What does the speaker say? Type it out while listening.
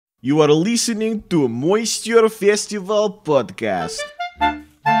You are listening to Moisture Festival Podcast.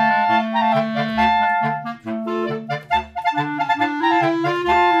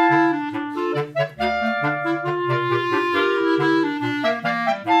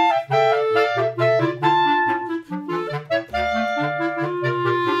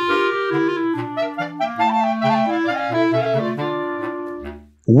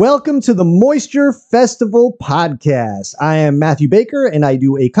 Welcome to the Moisture Festival Podcast. I am Matthew Baker, and I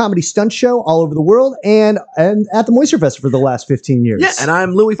do a comedy stunt show all over the world and at the Moisture Festival for the last 15 years. Yeah, and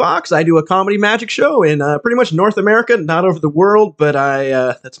I'm Louis Fox. I do a comedy magic show in pretty much North America, not over the world, but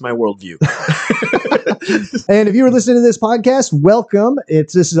that's my worldview. And if you were listening to this podcast, welcome.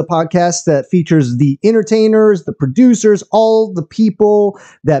 This is a podcast that features the entertainers, the producers, all the people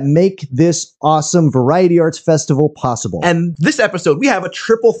that make this awesome variety arts festival possible. And this episode, we have a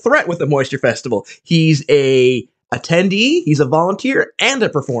triple threat with the Moisture Festival. He's a attendee, he's a volunteer, and a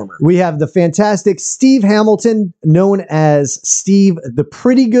performer. We have the fantastic Steve Hamilton, known as Steve the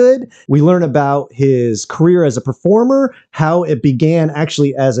Pretty Good. We learn about his career as a performer, how it began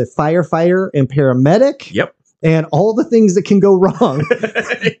actually as a firefighter and paramedic. Yep. And all the things that can go wrong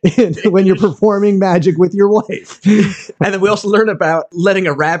when you're performing magic with your wife. And then we also learn about letting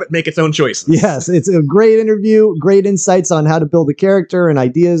a rabbit make its own choices. Yes, it's a great interview, great insights on how to build a character and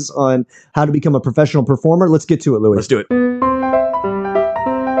ideas on how to become a professional performer. Let's get to it, Louis. Let's do it.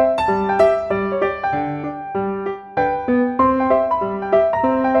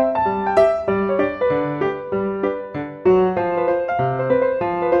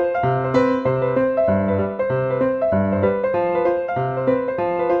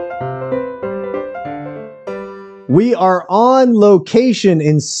 We are on location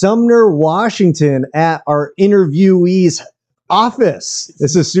in Sumner, Washington at our interviewee's office.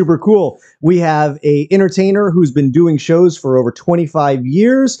 This is super cool. We have an entertainer who's been doing shows for over 25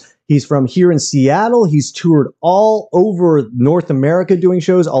 years. He's from here in Seattle. He's toured all over North America doing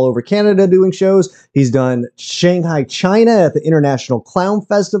shows, all over Canada doing shows. He's done Shanghai, China at the International Clown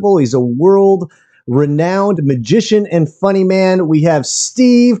Festival. He's a world-renowned magician and funny man. We have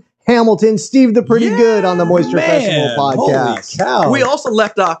Steve Hamilton, Steve the Pretty Good on the Moisture Festival Podcast. Holy cow. We also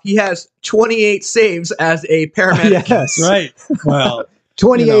left off, he has 28 saves as a paramedic. Yes. Right. Well,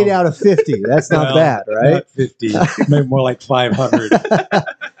 28 out of 50. That's not bad, right? Not 50. Maybe more like 500.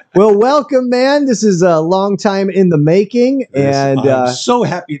 Well, welcome, man. This is a long time in the making, and I'm so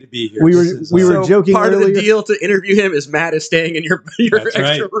happy to be here. we were joking part earlier. of the deal to interview him is Matt is staying in your That's extra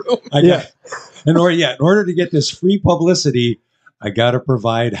right. room. In order to get this free publicity, I got to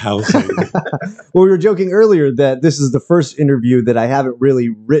provide housing. Well, we were joking earlier that this is the first interview that I haven't really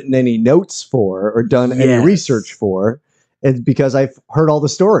written any notes for or done any Yes. research for. It's because I've heard all the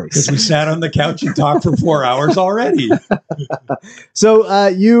stories. Because we sat on the couch and talked for 4 hours already. So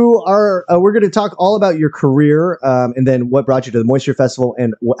we're going to talk all about your career and then what brought you to the Moisture Festival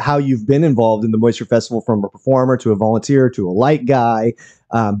and how you've been involved in the Moisture Festival from a performer to a volunteer to a light guy.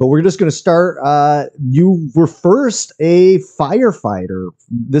 But we're just going to start. You were first a firefighter.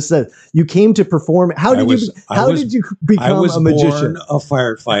 You came to perform. How did you become a magician? Born a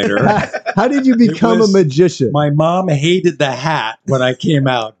firefighter. How did you become a magician? My mom hated the hat when I came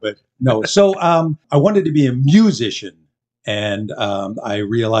out, but no. So I wanted to be a musician. And I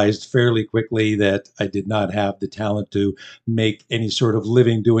realized fairly quickly that I did not have the talent to make any sort of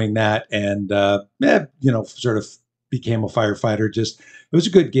living doing that. And, sort of became a firefighter. It was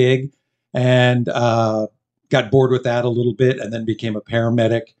a good gig, and got bored with that a little bit, and then became a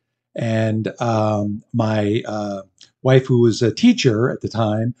paramedic. And my wife, who was a teacher at the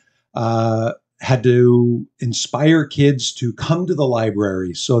time, had to inspire kids to come to the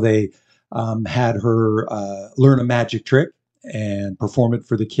library. So they had her learn a magic trick and perform it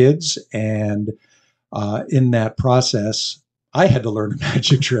for the kids. And in that process, I had to learn a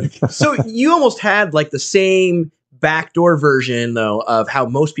magic trick. So you almost had like the same backdoor version, though, of how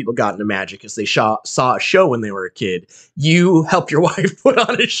most people got into magic is they saw a show when they were a kid. You helped your wife put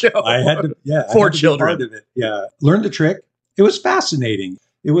on a show. I had to, for be children. part of it. Yeah, learned the trick. It was fascinating.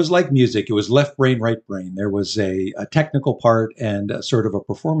 It was like music. It was left brain, right brain. There was a technical part and a sort of a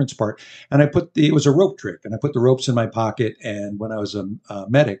performance part. And it was a rope trick. And I put the ropes in my pocket. And when I was a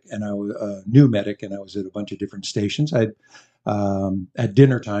medic, and I was a new medic, and I was at a bunch of different stations, at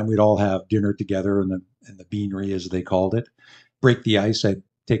dinner time, we'd all have dinner together in the beanery, as they called it. Break the ice. I'd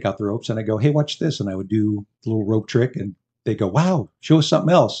take out the ropes and I go, "Hey, watch this." And I would do the little rope trick, and they go, "Wow, show us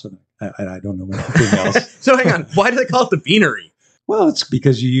something else." And I don't know anything else. So hang on. Why do they call it the beanery? Well, it's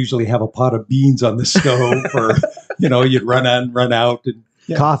because you usually have a pot of beans on the stove, or, you'd run on, run out, and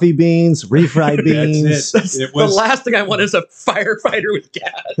Yeah. Coffee beans, refried beans. That's it. It was, The last thing I want is a firefighter with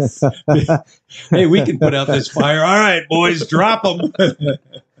gas. hey, we can put out this fire. All right, boys, drop them.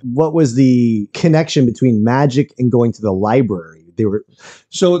 What was the connection between magic and going to the library? They were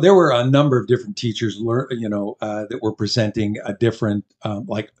So there were a number of different teachers, that were presenting a different,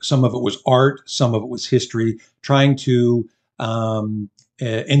 like some of it was art, some of it was history, trying to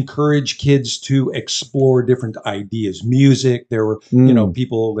encourage kids to explore different ideas. Music, there were,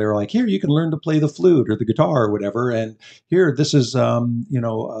 people, they were like, here, you can learn to play the flute or the guitar or whatever. And here, this is,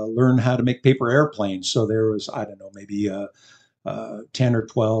 learn how to make paper airplanes. So there was, I don't know, maybe 10 or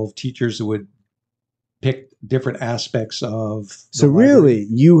 12 teachers who would pick different aspects of. So the library. really,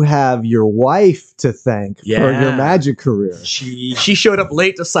 you have your wife to thank for your Yeah. magic career. She She showed up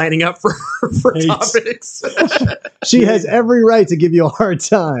late to signing up for Hates. topics. She has every right to give you a hard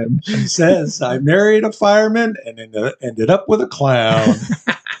time. says, I married a fireman and ended up with a clown.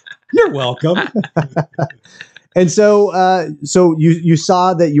 You're welcome. And so, you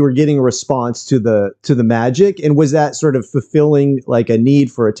saw that you were getting a response to the magic, and was that sort of fulfilling like a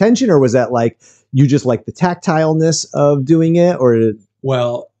need for attention, or was that like you just like the tactileness of doing it, or?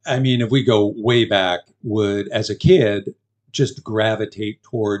 Well, I mean, if we go way back, would as a kid just gravitate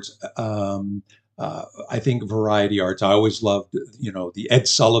towards, I think, variety arts. I always loved, the Ed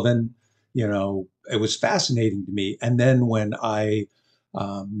Sullivan, it was fascinating to me. And then when I,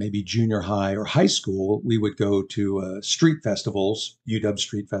 maybe junior high or high school, we would go to street festivals, UW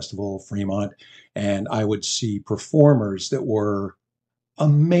Street Festival, Fremont, and I would see performers that were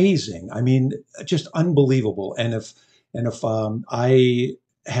amazing. I mean, just unbelievable. And if I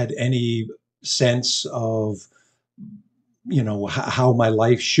had any sense of, how my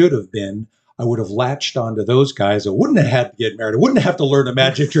life should have been, I would have latched onto those guys. I wouldn't have had to get married. I wouldn't have to learn a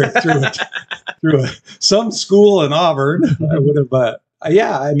magic trick through some school in Auburn. I would have,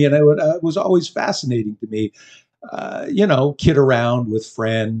 it was always fascinating to me. Kid around with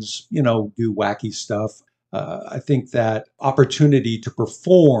friends, do wacky stuff. I think that opportunity to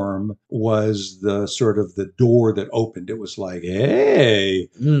perform was the sort of the door that opened. It was like, hey,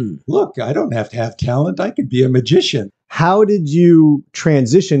 look, I don't have to have talent. I could be a magician. How did you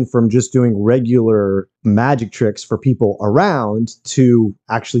transition from just doing regular magic tricks for people around to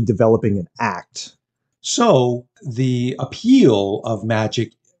actually developing an act? So the appeal of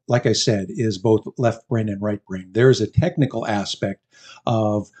magic, like I said, is both left brain and right brain. There's a technical aspect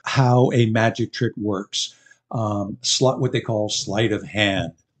of how a magic trick works. What they call sleight of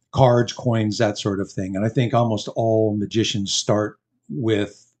hand, cards, coins, that sort of thing. And I think almost all magicians start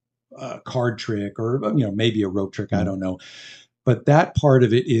with a card trick or, maybe a rope trick. I don't know. But that part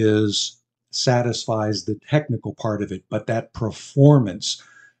of it satisfies the technical part of it. But that performance,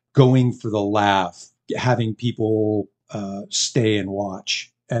 going for the laugh, having people stay and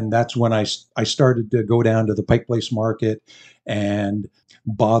watch. And that's when I started to go down to the Pike Place Market and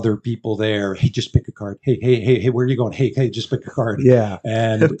bother people there. Hey, just pick a card. Hey, where are you going? Hey, just pick a card. Yeah.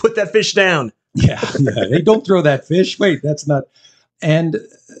 And Put that fish down. yeah. Hey, don't throw that fish. Wait, that's not. And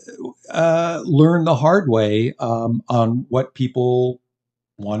learn the hard way on what people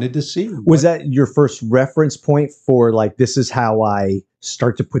wanted to see. Was that your first reference point for like, this is how I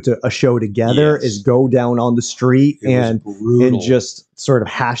start to put a show together? Yes. Is go down on the street It was brutal. and just sort of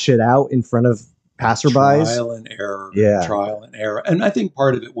hash it out in front of passerbys? Trial and error. Yeah. Trial and error. And I think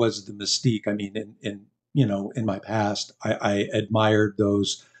part of it was the mystique. I mean, in my past, I admired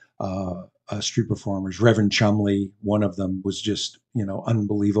those street performers. Reverend Chumley, one of them, was just,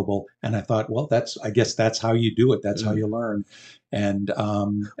 unbelievable. And I thought, well, I guess that's how you do it. That's how you learn. And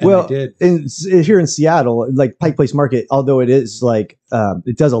I did. Here in Seattle, like Pike Place Market, although it is like,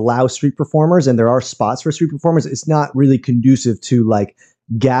 it does allow street performers and there are spots for street performers, it's not really conducive to like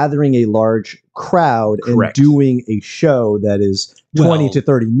gathering a large crowd Correct. and doing a show that is 20 to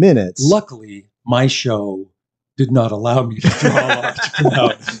 30 minutes. Luckily, my show did not allow me to draw a large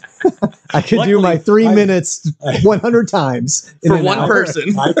crowd. I could do my 3 minutes 100 times in For an one hour.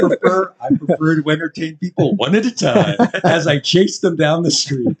 person. I prefer to entertain people one at a time as I chase them down the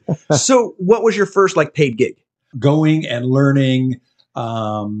street. So what was your first like paid gig? Going and learning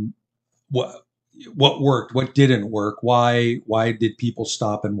what worked, what didn't work, why did people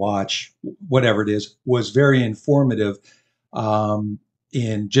stop and watch, whatever it is, was very informative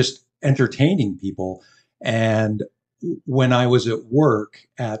in just entertaining people. And when I was at work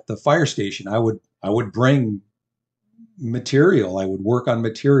at the fire station, I would bring material. I would work on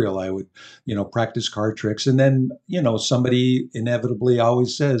material. I would, practice card tricks. And then, somebody inevitably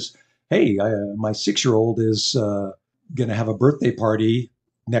always says, hey, my 6-year-old is going to have a birthday party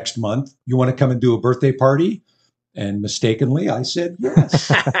next month. You want to come and do a birthday party? And mistakenly, I said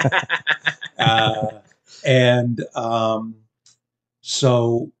yes. And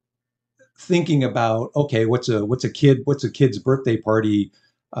so thinking about, okay, what's a kid's birthday party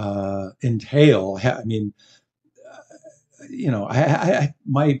entail? I mean,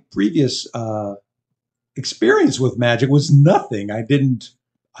 my previous experience with magic was nothing. I didn't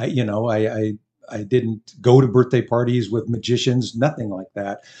go to birthday parties with magicians, nothing like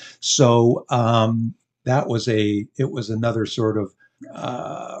that. So it was another sort of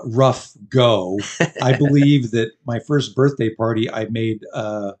rough go. I believe that my first birthday party, I made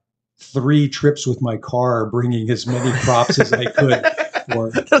 3 trips with my car, bringing as many props as I could.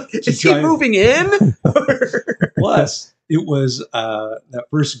 Is he moving in? Plus, it was that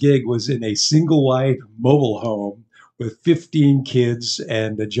first gig was in a single wide mobile home with 15 kids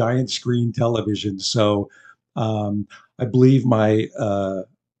and a giant screen television. So I believe my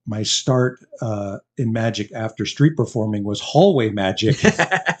start in magic after street performing was hallway magic.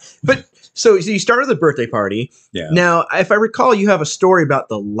 But so you started the birthday party. Yeah. Now, if I recall, you have a story about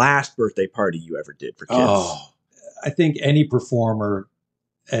the last birthday party you ever did for kids. Oh, I think any performer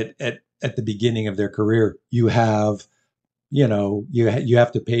at the beginning of their career, you have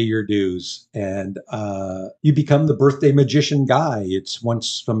to pay your dues, and you become the birthday magician guy. It's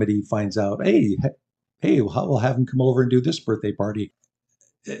once somebody finds out, hey, we'll have him come over and do this birthday party.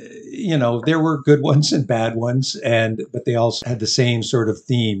 There were good ones and bad ones, but they also had the same sort of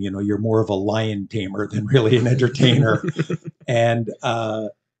theme. You're more of a lion tamer than really an entertainer. And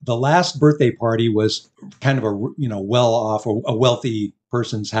the last birthday party was kind of a well-off, a wealthy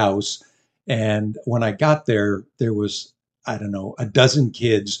person's house. And when I got there, there was, I don't know, a dozen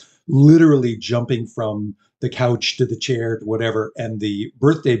kids literally jumping from the couch to the chair to whatever. And the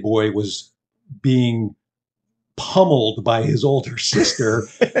birthday boy was being pummeled by his older sister.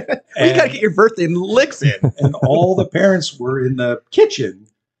 You got to get your birthday licks in. And all the parents were in the kitchen.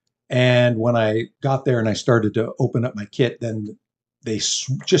 And when I got there and I started to open up my kit, then they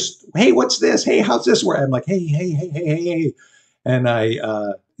just, hey, what's this? Hey, how's this work? I'm like, hey. And I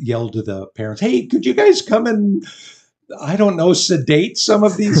yelled to the parents, hey, could you guys come and, I don't know, sedate some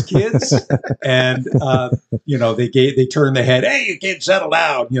of these kids? And, they turned the head, hey, you can't settle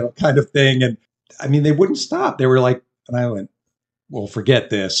down, kind of thing. And I mean, they wouldn't stop. They were like, and I went, well, forget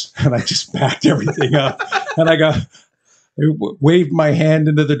this. And I just packed everything up. And I waved my hand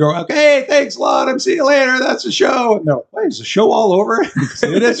into the door. Okay, thanks a lot. I'm see you later. That's the show. And they're like, wait, is the show all over?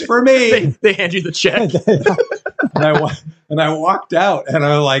 It is for me. They hand you the check. and I walked out, and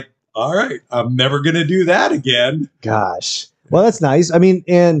I was like, all right, I'm never going to do that again. Gosh. Well, that's nice. I mean,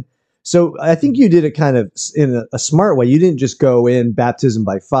 and so I think you did it kind of in a smart way. You didn't just go in baptism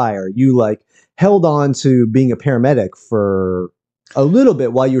by fire. You held on to being a paramedic for a little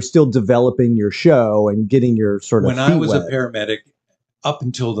bit while you're still developing your show and getting your sort of When I was a paramedic, up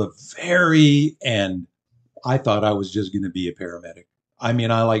until the very end, I thought I was just going to be a paramedic. I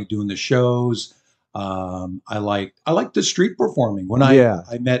mean, I like doing the shows. I liked the street performing. When I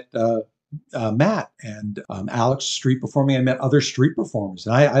met Matt and Alex street performing, I met other street performers,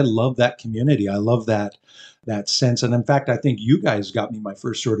 and I love that community. I love that sense. And in fact, I think you guys got me my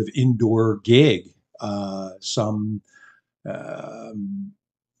first sort of indoor gig.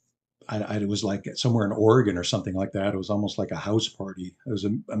 It was like somewhere in Oregon or something like that. It was almost like a house party. It was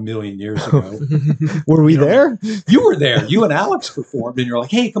a million years ago. Were we there? You were there. You and Alex performed, and you're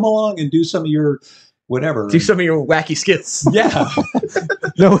like, hey, come along and do some of your whatever. Do some of your wacky skits. Yeah.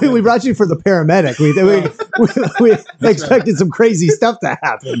 No, we brought you for the paramedic. We expected some crazy stuff to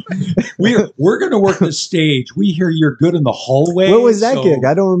happen. We're going to work the stage. We hear you're good in the hallway. What was that gig?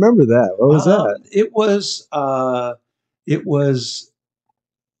 I don't remember that. What was that? It was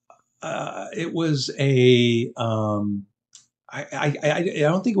a I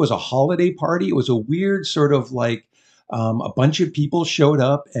don't think it was a holiday party. It was a weird sort of a bunch of people showed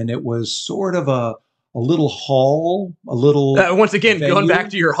up, and it was sort of a little hall, a little once again venue. Going back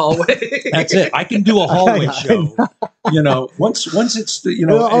to your hallway. That's it. I can do a hallway show. Once it's it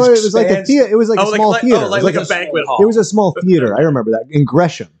was like a theater. It was like a small theater. Like a banquet hall. It was a small theater. I remember that in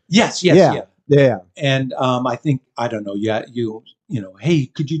Gresham. Yes. Yeah. And I think, I don't know. Yeah, hey,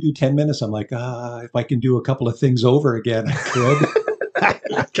 could you do 10 minutes? I'm like, if I can do a couple of things over again, I could.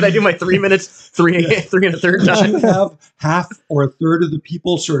 Can I do my 3 minutes, three and a third time? You have half or a third of the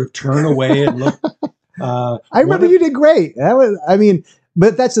people sort of turn away and look. I remember you did great.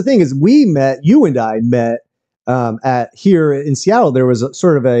 But that's the thing is you and I met at here in Seattle. There was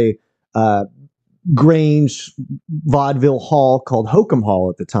sort of a Grange vaudeville hall called Hokum Hall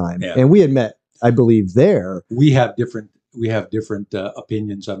at the time. Yeah. And we had met, I believe, there. We have different we have different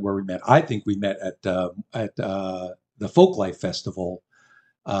opinions on where we met. I think we met at the Folklife Festival,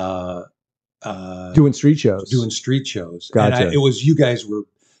 Doing street shows. doing street shows. Gotcha. And it was, you guys were,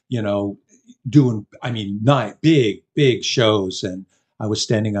 doing, big shows. And I was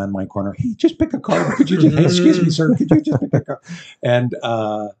standing on my corner. Hey, just pick a card. Could you just, hey, excuse me, sir, could you just pick a card? And,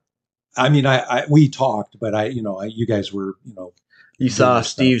 we talked, but you guys were, You saw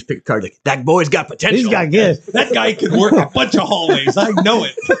Steve's pick a card, like, that boy's got potential. He's got good. that guy could work a bunch of hallways. I know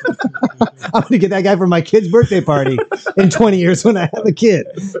it. I'm going to get that guy for my kid's birthday party in 20 years when I have a kid.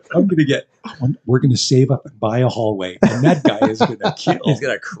 We're going to save up and buy a hallway, and that guy is going to kill. He's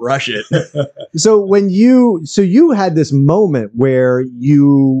going to crush it. So you had this moment where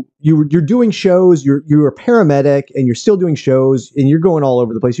you're doing shows, you're a paramedic and you're still doing shows and you're going all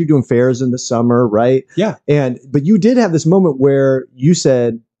over the place. You're doing fairs in the summer, right? Yeah. But you did have this moment where you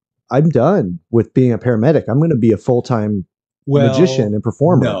said, I'm done with being a paramedic. I'm going to be a full-time magician and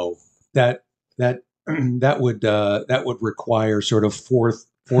performer. No, that would require sort of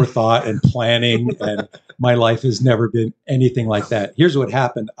forethought and planning, and my life has never been anything like that. Here's what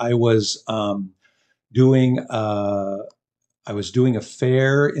happened. I was doing a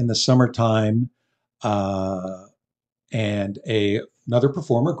fair in the summertime, and another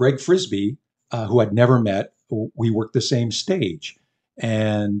performer, Greg Frisbee, who I'd never met. We worked the same stage,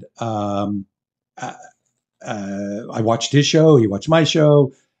 and I watched his show. He watched my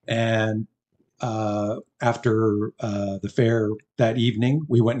show, and after the fair that evening,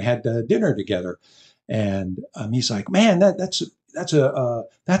 we went and had dinner together. And he's like, "Man, that's a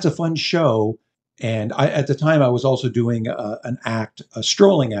fun show." And at the time, I was also doing a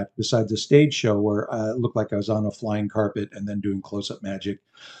strolling act besides the stage show, where it looked like I was on a flying carpet and then doing close-up magic.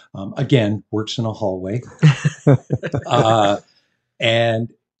 Again, works in a hallway.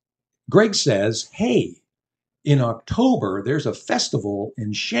 And Greg says, "Hey, in October, there's a festival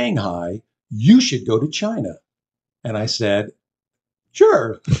in Shanghai. You should go to China." And I said,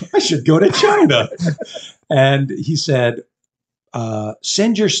 "Sure, I should go to China." And he said,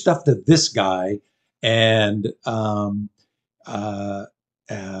 "Send your stuff to this guy, and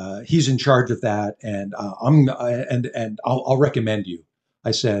he's in charge of that, and I'll recommend you."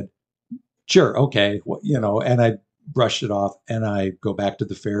 I said, "Sure, okay." And I brushed it off, and I go back to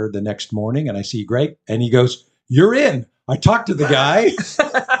the fair the next morning, and I see Greg, and he goes, "You're in." I talked to the guy.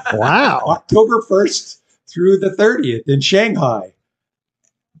 Wow. October 1st through the 30th in Shanghai.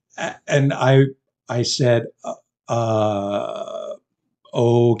 And I said,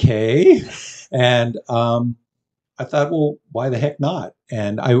 okay. And I thought, well, why the heck not?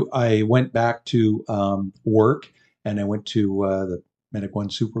 And I went back to work, and I went to the Medic One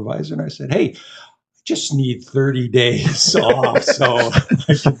supervisor, and I said, "Hey, I just need 30 days off so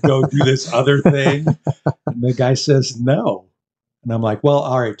I can go do this other thing." And the guy says, "No." And I'm like, "Well,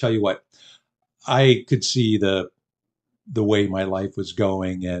 all right, tell you what." I could see the way my life was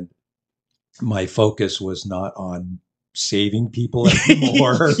going, and my focus was not on saving people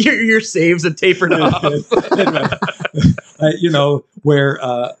anymore. Your saves had tapered off. Where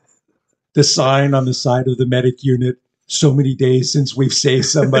the sign on the side of the medic unit, "So many days since we've saved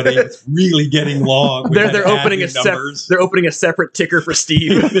somebody," it's really getting long. They're opening a separate ticker for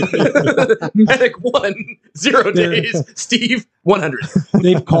Steve. Medic 1, 0 days. Steve 100.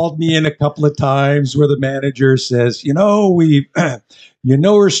 They've called me in a couple of times where the manager says,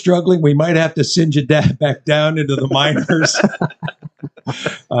 we're struggling. We might have to send you back down into the minors.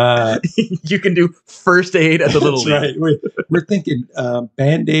 You can do first aid at the Little League. Right. We're thinking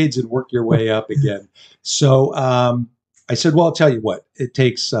Band-Aids and work your way up again. So I said, well, I'll tell you what, it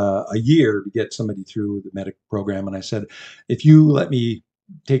takes a year to get somebody through the medic program. And I said, if you let me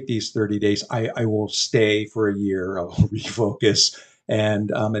take these 30 days, I will stay for a year. I'll refocus. And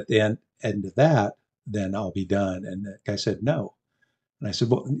at the end of that, then I'll be done. And the guy said, no. And I said,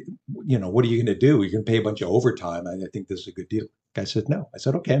 well, what are you going to do? You're going to pay a bunch of overtime. I think this is a good deal. The guy said, no. I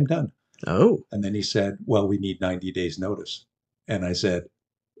said, okay, I'm done. Oh. And then he said, well, we need 90 days notice. And I said,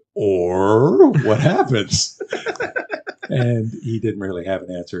 or what happens? And he didn't really have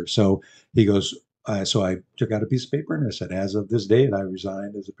an answer. So he goes, so I took out a piece of paper and I said, as of this date, I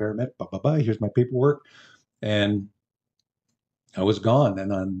resigned as a paramedic. Blah, blah, blah. Here's my paperwork. And I was gone.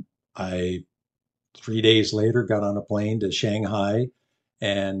 And I 3 days later got on a plane to Shanghai,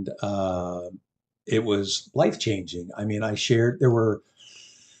 and it was life-changing. I mean, there were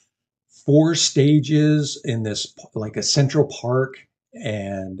 4 stages in this, like a central park,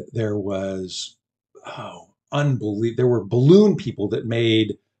 and there was, unbelievable. There were balloon people that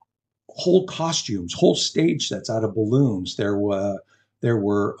made whole costumes, whole stage sets out of balloons. There were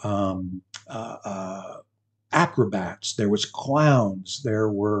acrobats, there was clowns, there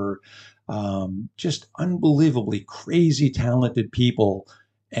were just unbelievably crazy talented people,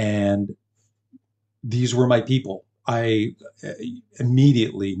 and these were my people. I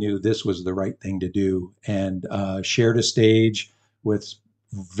immediately knew this was the right thing to do, and shared a stage with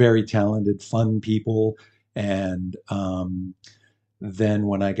very talented, fun people. And then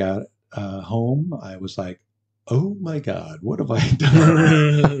when I got home, I was like, "Oh my God, what have I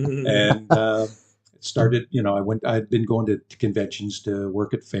done?" And it started. I'd been going to conventions to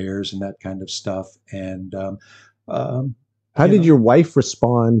work at fairs and that kind of stuff. And how did your wife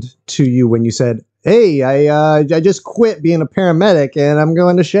respond to you when you said, "Hey, I just quit being a paramedic and I'm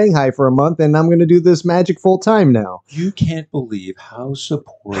going to Shanghai for a month and I'm going to do this magic full time now"? You can't believe how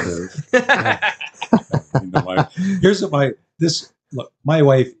supportive. Look, my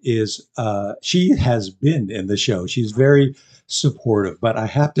wife is. She has been in the show. She's very supportive, but I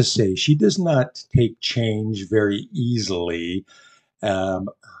have to say she does not take change very easily.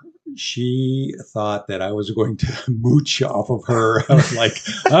 She thought that I was going to mooch off of her. I was like,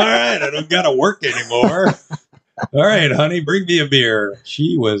 "All right, I don't got to work anymore. All right, honey, bring me a beer."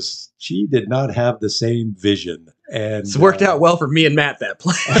 She did not have the same vision. And it's worked out well for me and Matt, that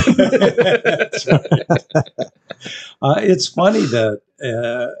plan. That's right. It's funny that,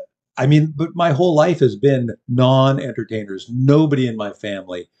 but my whole life has been non-entertainers. Nobody in my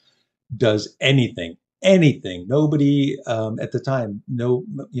family does anything. Nobody at the time,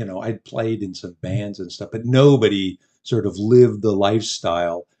 I'd played in some bands and stuff, but nobody sort of lived the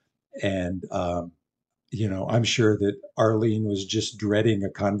lifestyle. And, I'm sure that Arlene was just dreading a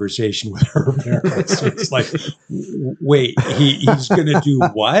conversation with her parents. It's like, wait, he's going to do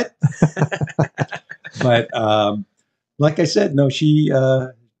what? But like I said, no, she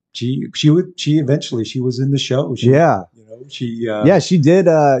eventually was in the show. She did.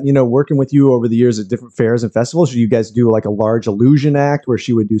 Working with you over the years at different fairs and festivals. You guys do like a large illusion act where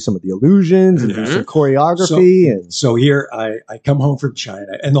she would do some of the illusions and do some choreography. So here I come home from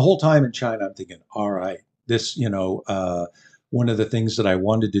China, and the whole time in China, I'm thinking, all right, this, one of the things that I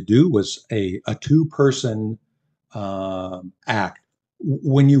wanted to do was a 2-person act.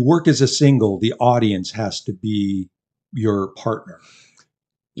 When you work as a single, the audience has to be your partner.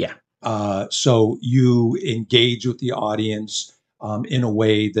 Yeah. So you engage with the audience in a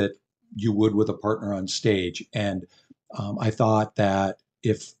way that you would with a partner on stage. And I thought that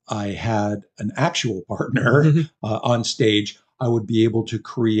if I had an actual partner on stage, I would be able to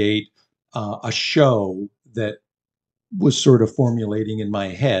create a show that was sort of formulating in my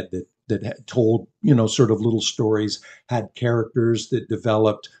head that had told, sort of little stories, had characters that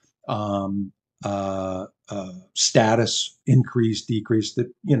developed status, increase, decrease,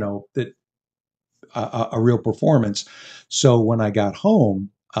 that a real performance. So when I got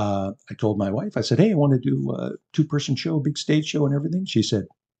home, I told my wife, I said, "Hey, I want to do a 2-person show, a big stage show and everything." She said,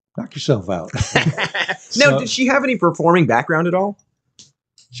 "Knock yourself out." Now, did she have any performing background at all?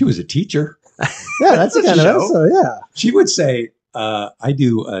 She was a teacher. Yeah, that's kind of so. Yeah, she would say, "I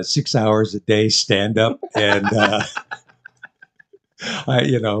do 6 hours a day stand up," and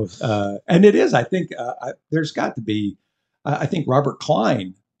and it is. I think there's got to be. I think Robert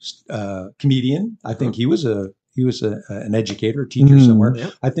Klein, comedian. I think he was an educator, teacher somewhere.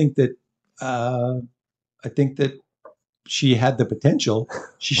 Yeah. I think that she had the potential.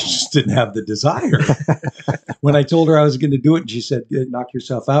 She just didn't have the desire. When I told her I was going to do it, and she said, "Knock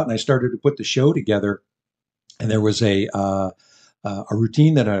yourself out," and I started to put the show together, and there was a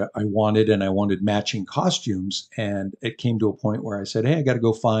routine that I wanted, and I wanted matching costumes. And it came to a point where I said, "Hey, I got to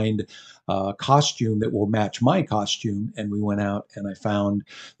go find a costume that will match my costume." And we went out and I found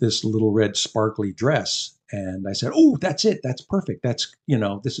this little red sparkly dress. And I said, "Oh, that's it. That's perfect. That's,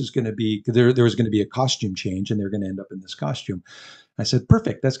 this is going to be, there was going to be a costume change and they're going to end up in this costume." I said,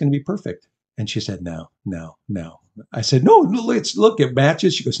 "Perfect. That's going to be perfect." And she said, No. I said, no, let's look, it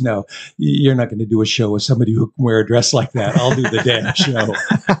matches. She goes, "No, you're not going to do a show with somebody who can wear a dress like that. I'll do the damn show."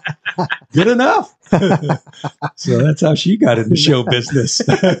 Good enough. So that's how she got into show business.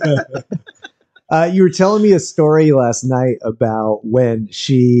 You were telling me a story last night about when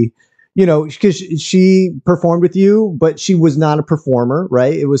she, because she performed with you, but she was not a performer,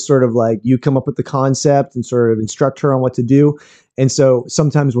 right? It was sort of like you come up with the concept and sort of instruct her on what to do. And so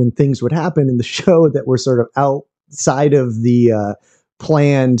sometimes when things would happen in the show that were sort of outside of the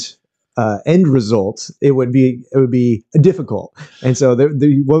planned end result, it would be difficult. And so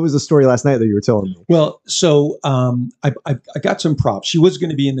what was the story last night that you were telling me? Well, so I got some props. She was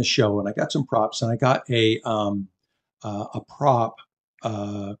going to be in the show, and I got some props, and I got a prop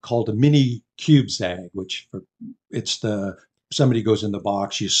called a mini cube zag, which it's the somebody goes in the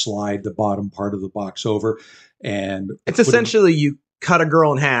box, you slide the bottom part of the box over, and It's put it- essentially you cut a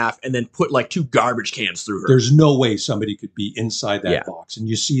girl in half and then put like 2 garbage cans through her. there's no way somebody could be inside that Yeah. box, and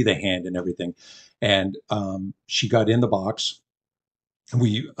you see the hand and everything. And she got in the box.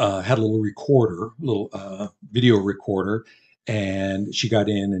 We had a little video recorder, and she got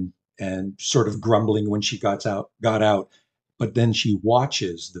in and sort of grumbling when she got out. But then she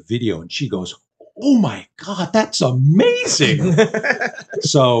watches the video and she goes, "Oh my God, that's amazing!"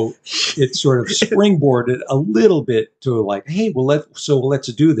 So it sort of springboarded a little bit to like, "Hey,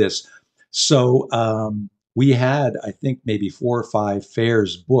 let's do this." So we had, I think, maybe 4 or 5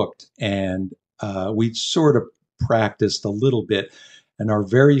 fairs booked, and we sort of practiced a little bit. And our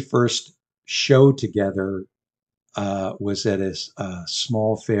very first show together was at a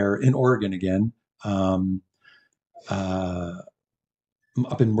small fair in Oregon again, up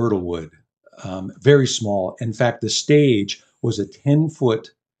in Myrtlewood. Very small. In fact, the stage was a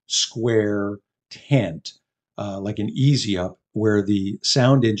 10-foot square tent, like an easy up, where the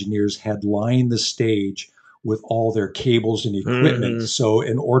sound engineers had lined the stage with all their cables and equipment. Mhm. So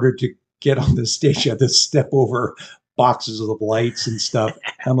in order to get on the stage, you had to step over boxes of lights and stuff.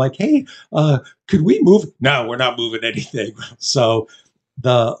 I'm like, "Hey, could we move?" "No, we're not moving anything." So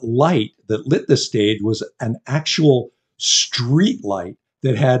the light that lit the stage was an actual street light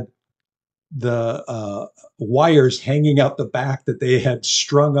that had the wires hanging out the back that they had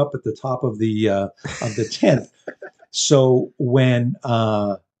strung up at the top of the tent. So when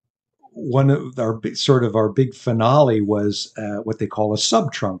one of our big finale was what they call a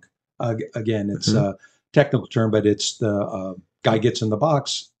sub trunk. Again, it's a technical term, but it's the guy gets in the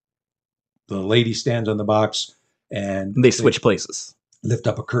box, the lady stands on the box, and They switch places. lift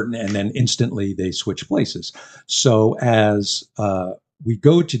up a curtain, and then instantly they switch places. So as we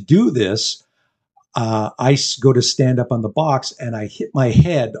go to do this, I go to stand up on the box and I hit my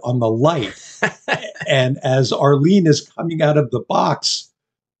head on the light. And as Arlene is coming out of the box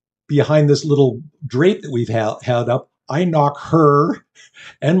behind this little drape that we've held up, I knock her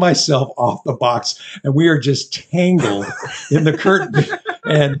and myself off the box, and we are just tangled in the curtain.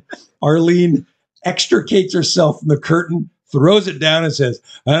 And Arlene extricates herself from the curtain, throws it down, and says,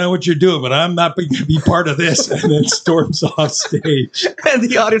 "I know what you're doing, but I'm not going to be part of this," and then storms off stage. And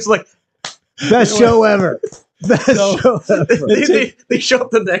the audience is like, Best show ever. Best So- show ever. they show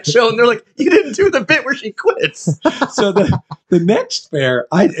up the next show and they're like, "You didn't do the bit where she quits." So the next fair,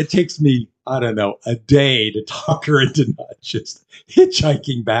 it takes me, I don't know, a day to talk her into not just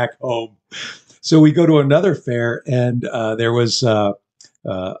hitchhiking back home. So we go to another fair, and there was a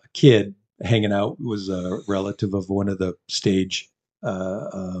kid hanging out. It was a relative of one of the stage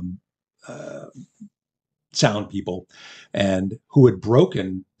sound people, and who had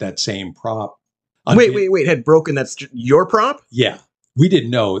broken that same prop. Wait. Had broken your prop? Yeah. We didn't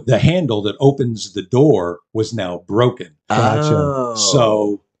know the handle that opens the door was now broken. Gotcha. Oh.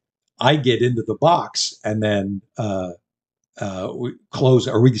 So I get into the box, and then we close,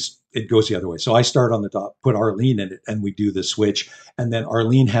 it goes the other way. So I start on the top, put Arlene in it, and we do the switch. And then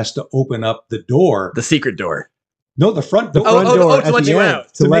Arlene has to open up the door. The secret door. No, the front door. Front door to at let the you end,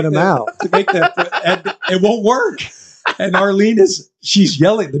 out. to let make him the- out. To make that, and it won't work. And Arlene she's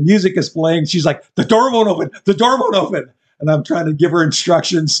yelling. The music is playing. She's like, "The door won't open. The door won't open." And I'm trying to give her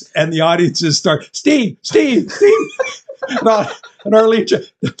instructions, and the audiences start, Steve. And Arlene,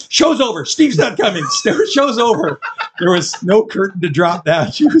 "Show's over. Steve's not coming. Show's over." There was no curtain to drop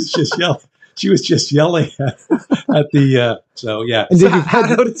down. She was just yelling. She was just yelling at the. So yeah. And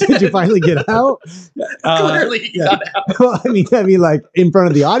How did you finally get out? Clearly, you got out. Well, I mean, like in front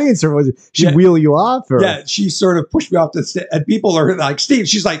of the audience, or was it she Yeah. wheel you off? Or? Yeah, she sort of pushed me off the stage, and people are like, "Steve,"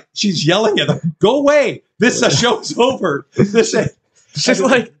 she's yelling at them, "Go away! This show's over." It's just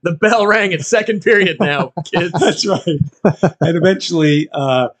like the bell rang at second period now, kids. That's right. And eventually,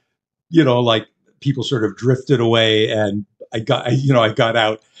 like people sort of drifted away, and I got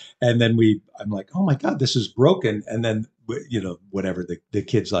out, and then I'm like, "Oh my God, this is broken." And then, whatever the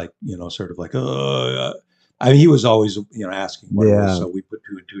kid's like, sort of like, "Oh." I mean, he was always, asking what it Yeah. was, so we put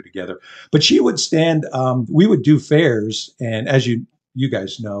 2 and 2 together. But she would stand. We would do fairs, and as you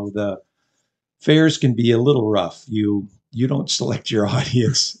guys know, the fairs can be a little rough. You don't select your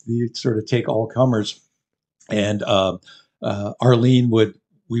audience; you sort of take all comers. And Arlene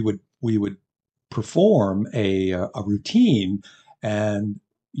we would perform a routine, and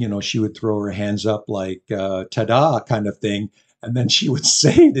she would throw her hands up like "ta-da" kind of thing, and then she would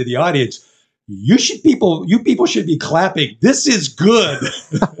say to the audience, you people should be clapping. This is good."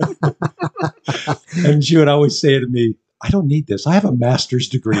 And she would always say to me, I don't need this. I have a master's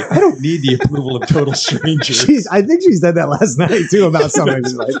degree. I don't need the approval of total strangers. I think she said that last night too about something.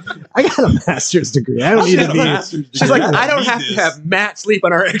 She's like, I got a master's degree. I don't need to be. She's like, I don't have to have Matt sleep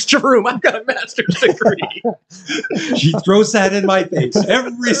in our extra room. I've got a master's degree. She throws that in my face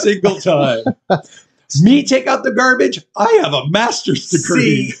every single time. Me take out the garbage? I have a master's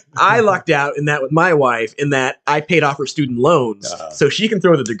degree. See, I lucked out in that with my wife in that I paid off her student loans. So she can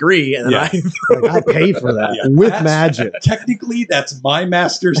throw the degree and then I pay for that with magic. Technically, that's my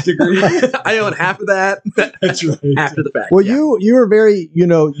master's degree. I own half of that. That's right. After the fact. Well, you are very,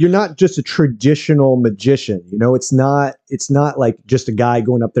 you're not just a traditional magician. It's not like just a guy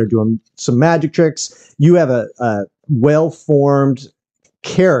going up there doing some magic tricks. You have a well-formed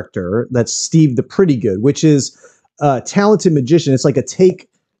character that's Steve the Pretty Good, which is a talented magician. It's like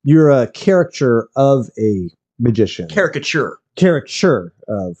you're a caricature of a magician. Caricature. Caricature.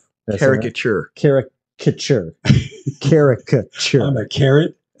 I'm a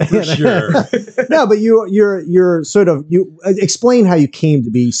carrot. For sure. No, but you're sort of, you explain how you came to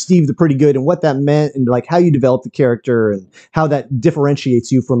be Steve the Pretty Good and what that meant and like how you developed the character and how that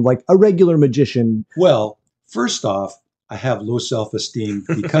differentiates you from like a regular magician. Well, first off, I have low self-esteem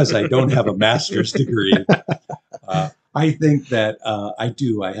because I don't have a master's degree. I think that I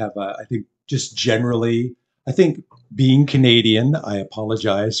do. I have, I think just generally, I think being Canadian, I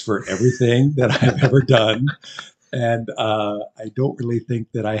apologize for everything that I've ever done. And I don't really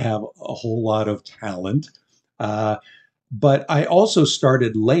think that I have a whole lot of talent. But I also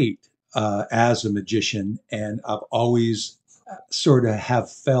started late as a magician, and I've always sort of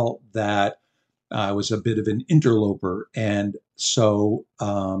have felt that I was a bit of an interloper. And so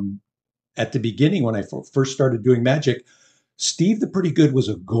at the beginning, when I first started doing magic, Steve the Pretty Good was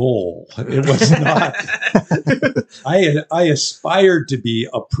a goal. It was not. I aspired to be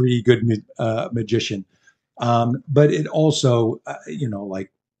a pretty good magician. But it also,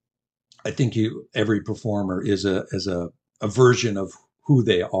 like I think every performer is a version of who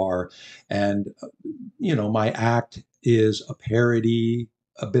they are. And, my act is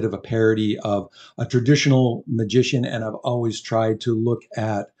a bit of a parody of a traditional magician. And I've always tried to look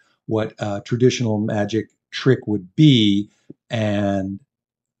at what a traditional magic trick would be and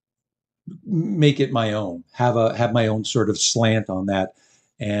make it my own, have my own sort of slant on that.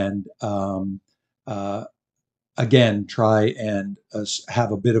 And, again, try and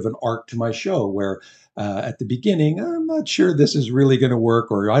have a bit of an arc to my show where at the beginning, I'm not sure this is really going to work,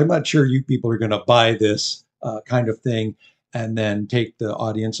 or I'm not sure you people are going to buy this kind of thing. And then take the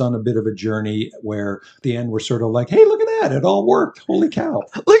audience on a bit of a journey where at the end we're sort of like, hey, look at that. It all worked. Holy cow.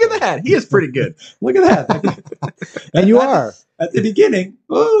 Look at that. He is pretty good. Look at that. And you are. At the beginning,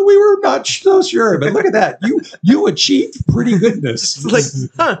 we were not so sure, but look at that. You achieved pretty goodness.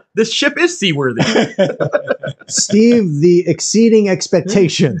 It's like, this ship is seaworthy. Steve, the exceeding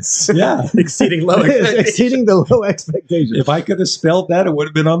expectations. Yeah. Exceeding low expectations. Exceeding the low expectations. If I could have spelled that, it would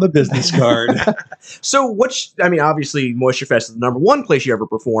have been on the business card. So obviously Moisture Fest is the number one place you ever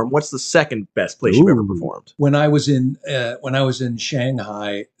performed. What's the second best place you've ever performed? When I was in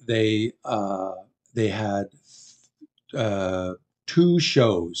Shanghai, they had two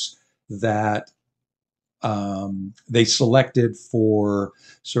shows that they selected for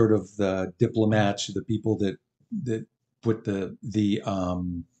sort of the diplomats, the people that put the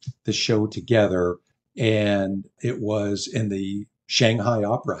show together, and it was in the Shanghai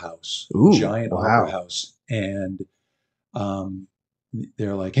Opera House, giant opera house, and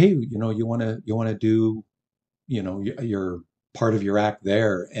they're like, hey, you want to do, your part of your act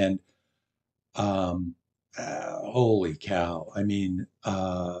there, and holy cow! I mean,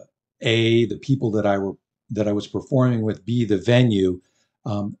 the people that I was performing with, B, the venue,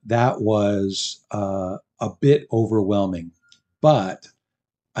 that was a bit overwhelming. But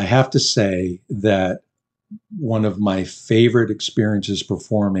I have to say that one of my favorite experiences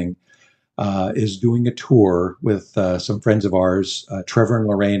performing is doing a tour with some friends of ours. Trevor and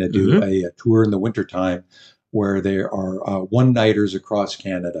Lorena do a tour in the wintertime where there are one-nighters across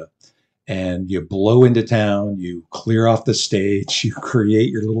Canada. And you blow into town, you clear off the stage, you create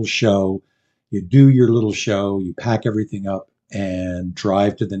your little show, you do your little show, you pack everything up and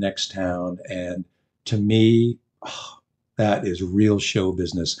drive to the next town. And to me, that is real show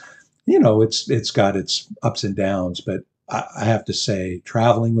business. It's got its ups and downs, but I have to say,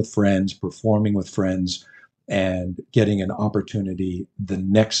 traveling with friends, performing with friends, and getting an opportunity the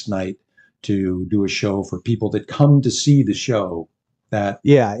next night to do a show for people that come to see the show.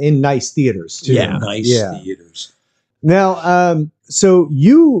 In nice theaters too. Yeah, theaters. Now, so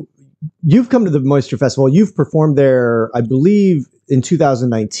you've come to the Moisture Festival. You've performed there, I believe, in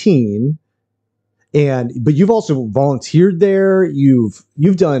 2019, but you've also volunteered there. You've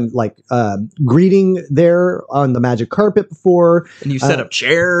done like greeting there on the magic carpet before, And you set up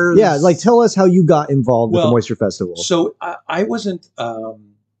chairs. Yeah, like tell us how you got involved with the Moisture Festival. So I wasn't.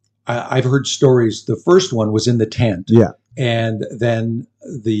 I've heard stories. The first one was in the tent. Yeah, and then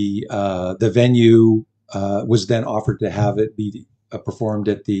the venue was then offered to have it be performed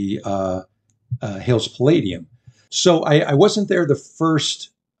at the Hales Palladium. So I wasn't there the first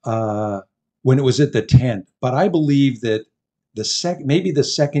when it was at the tent, but I believe that maybe the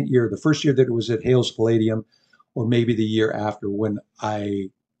second year, the first year that it was at Hales Palladium, or maybe the year after, when I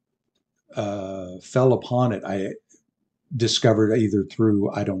fell upon it, I discovered either through,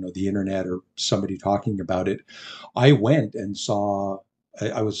 I don't know, the internet or somebody talking about it. I went and saw,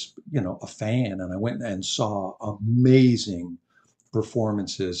 I was, a fan, and I went and saw amazing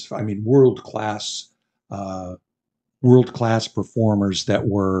performances. I mean, world-class performers that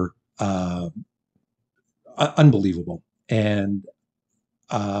were unbelievable. And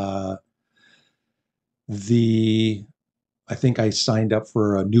I think I signed up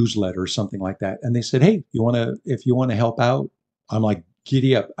for a newsletter or something like that. And they said, hey, if you want to help out, I'm like,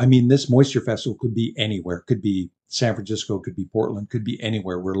 giddy up. I mean, this Moisture Festival could be anywhere. Could be San Francisco, could be Portland, could be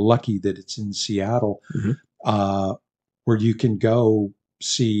anywhere. We're lucky that it's in Seattle, where you can go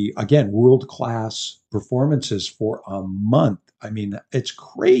see, again, world-class performances for a month. I mean, it's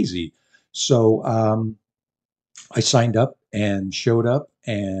crazy. So I signed up and showed up,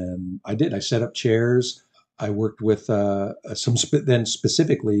 and I did. I set up chairs. I worked with then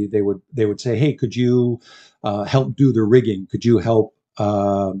specifically they would say, hey, could you help do the rigging? Could you help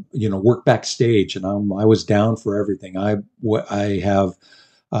work backstage? And I was down for everything. I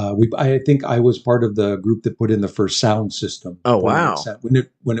think I was part of the group that put in the first sound system. Oh wow!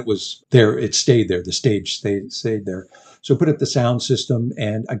 When it was there, it stayed there. The stage stayed there. So put up the sound system,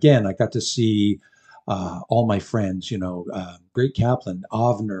 and again, I got to see all my friends, Great Kaplan,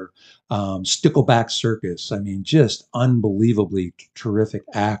 Avner, Stickleback Circus. I mean, just unbelievably terrific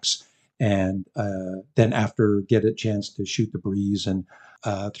acts. And then after get a chance to shoot the breeze, and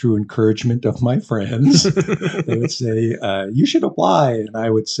through encouragement of my friends, they would say, you should apply. And I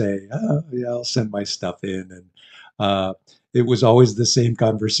would say, yeah, I'll send my stuff in. And it was always the same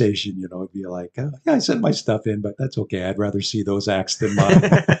conversation, it'd be like, yeah, I sent my stuff in, but that's okay. I'd rather see those acts than mine.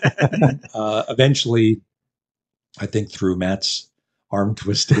 Eventually, I think through Matt's arm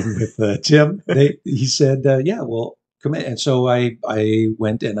twisting with Tim, he said, yeah, well, come in. And so I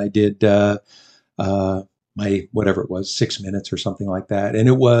went and I did my, whatever it was, 6 minutes or something like that. And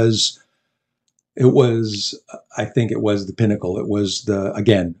it was, I think it was the pinnacle. It was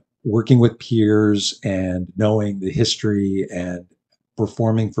again, working with peers and knowing the history and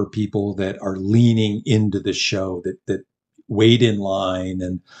performing for people that are leaning into the show, that wait in line.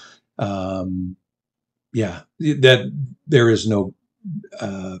 And that there is no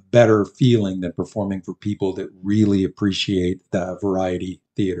better feeling than performing for people that really appreciate the variety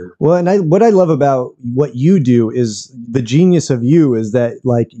theater. Well, and what I love about what you do is the genius of you is that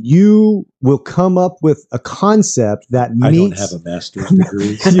like you will come up with a concept that meets. I don't have a master's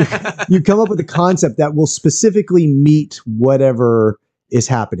degree. you come up with a concept that will specifically meet whatever is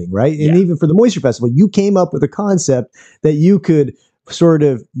happening, right? And even for the Moisture Festival, you came up with a concept that you could sort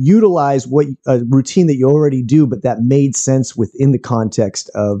of utilize a routine that you already do, but that made sense within the context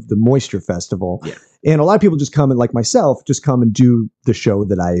of the Moisture Festival. Yeah. And a lot of people just come and, like myself, just come and do the show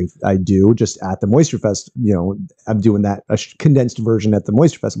that I do just at the Moisture Fest. I'm doing that a condensed version at the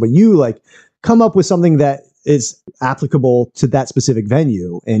Moisture Festival. But you like come up with something that is applicable to that specific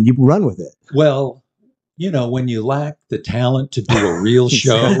venue, and you run with it. Well, when you lack the talent to do a real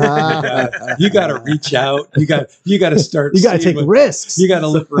show, you got to reach out. You got to start. You got to take risks. You got to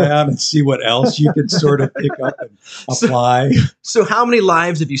look around and see what else you can sort of pick up and apply. So how many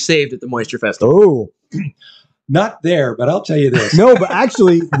lives have you saved at the Moisture Festival? Oh, not there, but I'll tell you this. No, but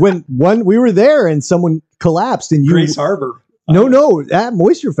actually, when we were there and someone collapsed, and Grace Harbor. No, at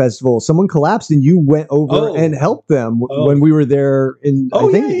Moisture Festival, someone collapsed and you went over and helped them when we were there.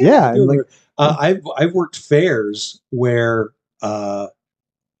 I've worked fairs where at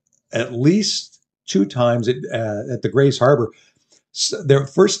least 2 times at the Grace Harbor, the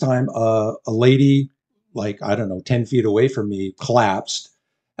first time a lady, like, I don't know, 10 feet away from me collapsed.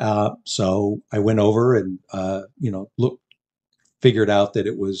 So I went over and, figured out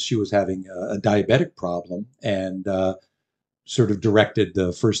that she was having a diabetic problem. And sort of directed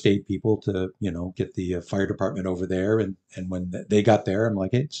the first aid people to, get the fire department over there. And when they got there, I'm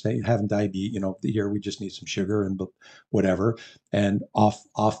like, hey, they having diabetes, here we just need some sugar and whatever. And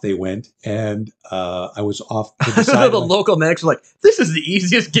off they went. And I was off to the side. The local medics were like, this is the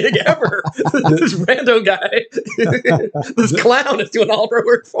easiest gig ever. This rando guy, this clown is doing all our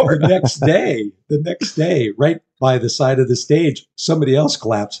work for the next day, right by the side of the stage, somebody else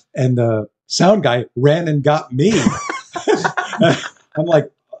collapsed. And the sound guy ran and got me. I'm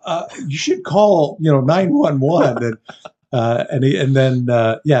like, you should call, 911. And then,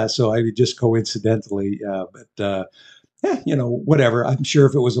 so I just coincidentally, whatever. I'm sure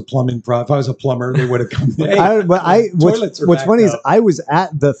if it was a plumbing if I was a plumber, they would have come. Hey, what's funny is I was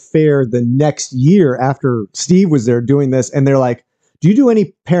at the fair the next year after Steve was there doing this, and they're like, do you do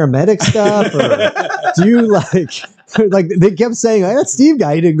any paramedic stuff? Or do you like they kept saying, that Steve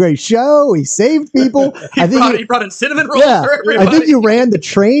guy, he did a great show. He saved people. He brought in cinnamon rolls for everybody. I think you ran the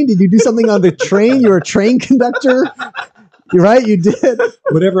train. Did you do something on the train? You were a train conductor. You're right. You did.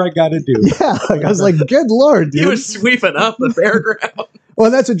 Whatever I got to do. Yeah. I was like, good Lord, dude. He was sweeping up the fairground.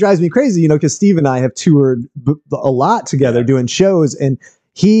 Well, that's what drives me crazy, because Steve and I have toured a lot together doing shows, and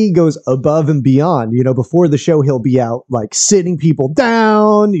he goes above and beyond. Before the show, he'll be out like sitting people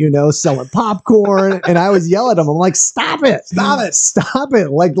down, selling popcorn. And I always yell at him. I'm like, stop it.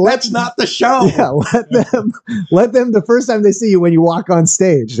 Like, that's not the show. Yeah, let them the first time they see you when you walk on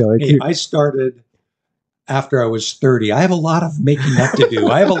stage. Like, hey, I started after I was 30. I have a lot of making up to do.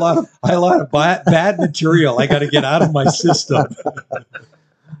 I have a lot of bad material I got to get out of my system.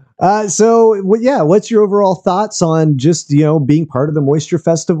 What's your overall thoughts on just, being part of the Moisture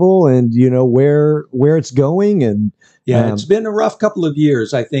Festival and, where it's going? And it's been a rough couple of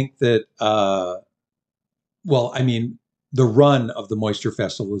years. I think that, the run of the Moisture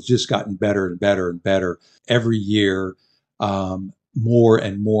Festival has just gotten better and better and better every year. More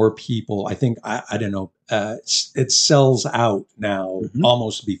and more people, I think, I don't know, it sells out now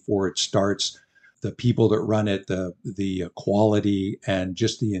almost before it starts. The people that run it, the quality and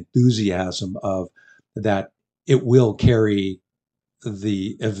just the enthusiasm of that, it will carry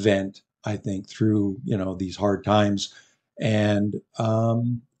the event, I think, through, these hard times. And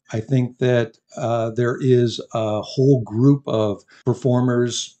I think that there is a whole group of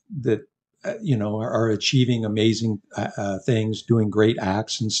performers that, are achieving amazing things, doing great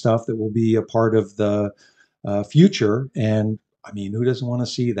acts and stuff that will be a part of the future. And I mean, who doesn't want to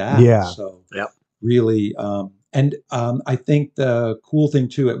see that? Yeah. So, yep. Really. I think the cool thing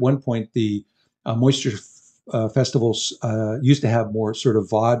too, at one point, the Moisture festivals used to have more sort of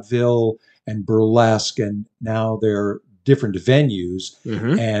vaudeville and burlesque, and now they're different venues.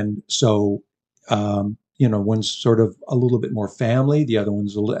 And so, one's sort of a little bit more family. The other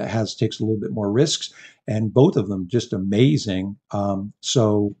one's takes a little bit more risks, and both of them just amazing.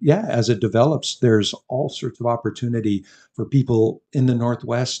 As it develops, there's all sorts of opportunity for people in the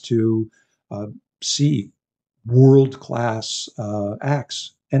Northwest to see world-class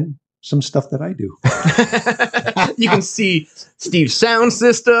acts and some stuff that I do. You can see Steve's sound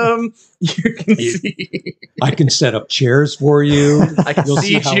system. You can see. I can set up chairs for you. I can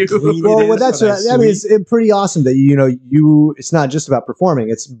see you. That's what I mean. It's pretty awesome that it's not just about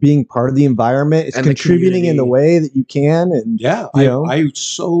performing; it's being part of the environment. It's and contributing in the way that you can. And I'm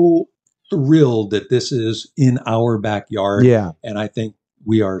so thrilled that this is in our backyard. Yeah, and I think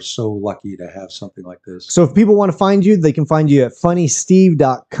we are so lucky to have something like this. So if people want to find you, they can find you at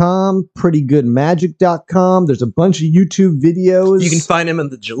funnysteve.com, prettygoodmagic.com. There's a bunch of YouTube videos. You can find him in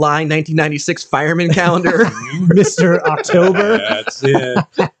the July 1996 fireman calendar. Mr. October. That's it.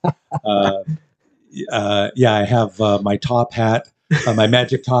 I have my top hat, my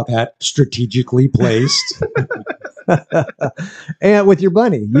magic top hat strategically placed. And with your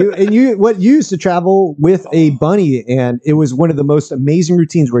bunny, you used to travel with a bunny, and it was one of the most amazing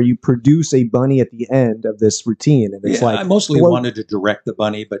routines where you produce a bunny at the end of this routine. And it's I mostly wanted to direct the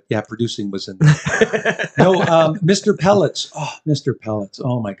bunny, but producing was in there. No, Mr. Pellets. Oh, Mr. Pellets.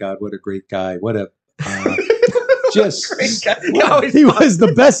 Oh my God, what a great guy. What a just great guy. He was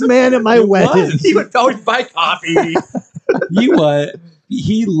the best man at my wedding. He would always buy coffee.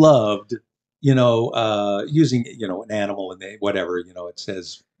 He loved using, an animal and whatever, it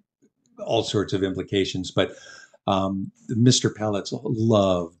says all sorts of implications, but Mr. Pellets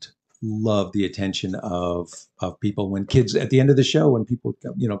loved the attention of people. When kids at the end of the show, when people,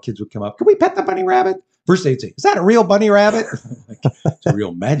 kids would come up, can we pet the bunny rabbit? First they'd say, is that a real bunny rabbit? It's a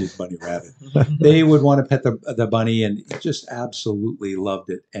real magic bunny rabbit. They would want to pet the bunny, and just absolutely loved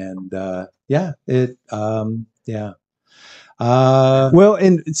it. And Well,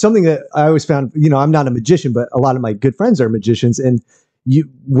 and something that I always found, I'm not a magician, but a lot of my good friends are magicians, and you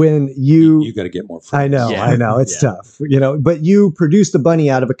got to get more friends. I know it's tough, but you produced the bunny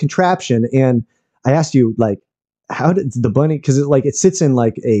out of a contraption, and I asked you, like, how did the bunny, because it sits in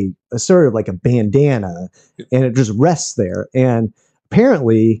like a sort of like a bandana, and it just rests there, and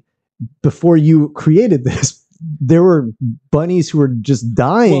apparently before you created this, there were bunnies who were just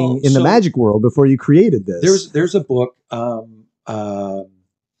dying in the magic world before you created this. There's a book,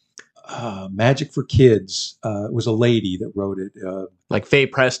 Magic for Kids. It was a lady that wrote it. Like Faye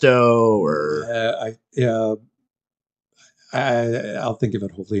Presto, or I'll think of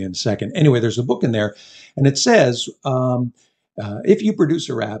it hopefully in a second. Anyway, there's a book in there, and it says if you produce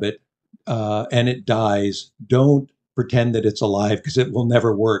a rabbit and it dies, don't pretend that it's alive because it will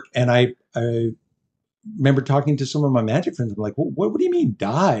never work. And I remember talking to some of my magic friends. I'm like, what do you mean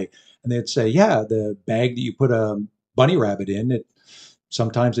die? And they'd say, yeah, the bag that you put a bunny rabbit in,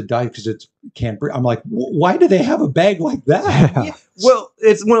 sometimes it dies because it can't breathe. I'm like, why do they have a bag like that? Yeah. Well,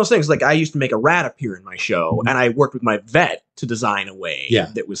 it's one of those things. Like, I used to make a rat appear in my show, and I worked with my vet to design a way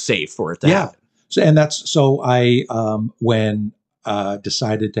that was safe for it to happen. So I when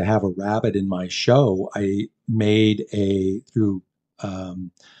decided to have a rabbit in my show, I made I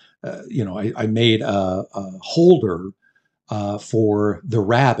made a holder for the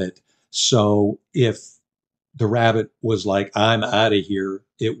rabbit. So if the rabbit was like, I'm out of here,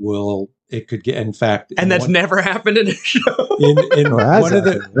 it could get, in fact. And that's never happened in a show. In one of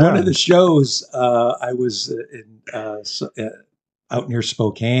the shows, I was out near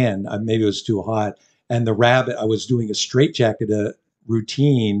Spokane. Maybe it was too hot. And the rabbit, I was doing a straitjacket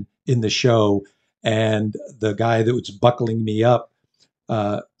routine in the show. And the guy that was buckling me up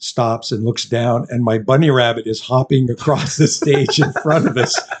stops and looks down, and my bunny rabbit is hopping across the stage in front of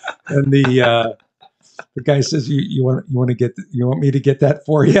us. And the guy says, "You want me to get that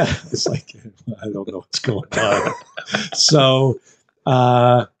for you?" It's like, I don't know what's going on. So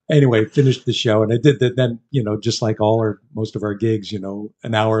anyway, finished the show, and I did that. Then just like most of our gigs,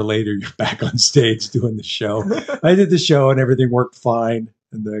 an hour later you're back on stage doing the show. I did the show, and everything worked fine.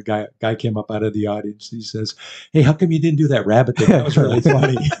 And the guy came up out of the audience. He says, "Hey, how come you didn't do that rabbit thing? That was really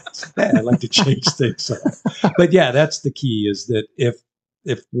funny." I'd like to change things up. But yeah, that's the key, is that if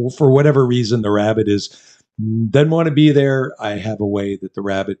for whatever reason the rabbit doesn't want to be there, I have a way that the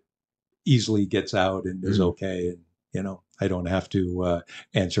rabbit easily gets out and is okay. And, I don't have to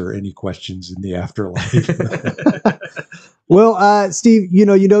answer any questions in the afterlife. Well, Steve, you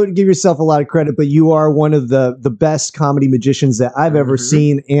don't give yourself a lot of credit, but you are one of the best comedy magicians that I've ever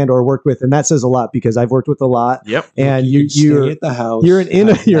seen and or worked with, and that says a lot because I've worked with a lot. Yep. And you're stay at the house. You're an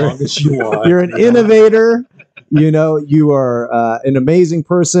innovator. You're an innovator. You are an amazing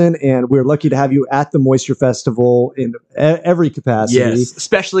person, and we're lucky to have you at the Moisture Festival in every capacity. Yes,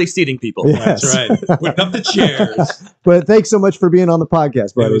 especially seating people. Yes. That's right. Putting up the chairs. But thanks so much for being on the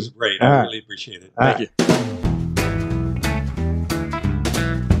podcast, buddy. It was great. I really appreciate it. Thank you.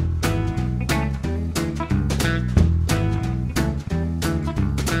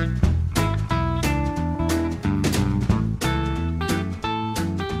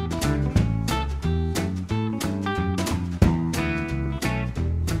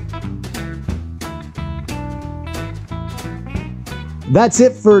 That's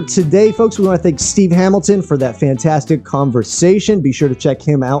it for today, folks. We want to thank Steve Hamilton for that fantastic conversation. Be sure to check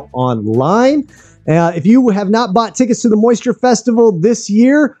him out online. If you have not bought tickets to the Moisture Festival this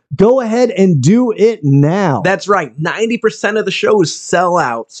year, go ahead and do it now. That's right. 90% of the shows sell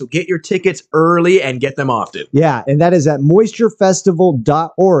out, so get your tickets early and get them often. Yeah, and that is at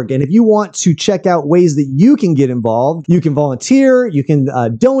moisturefestival.org. And if you want to check out ways that you can get involved, you can volunteer, you can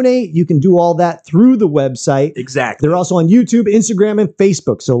donate, you can do all that through the website. Exactly. They're also on YouTube, Instagram, and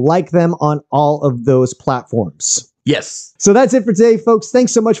Facebook, so like them on all of those platforms. Yes. So that's it for today, folks.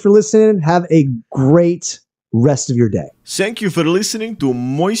 Thanks so much for listening. Have a great rest of your day. Thank you for listening to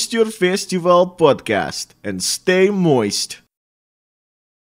Moisture Festival podcast, and stay moist.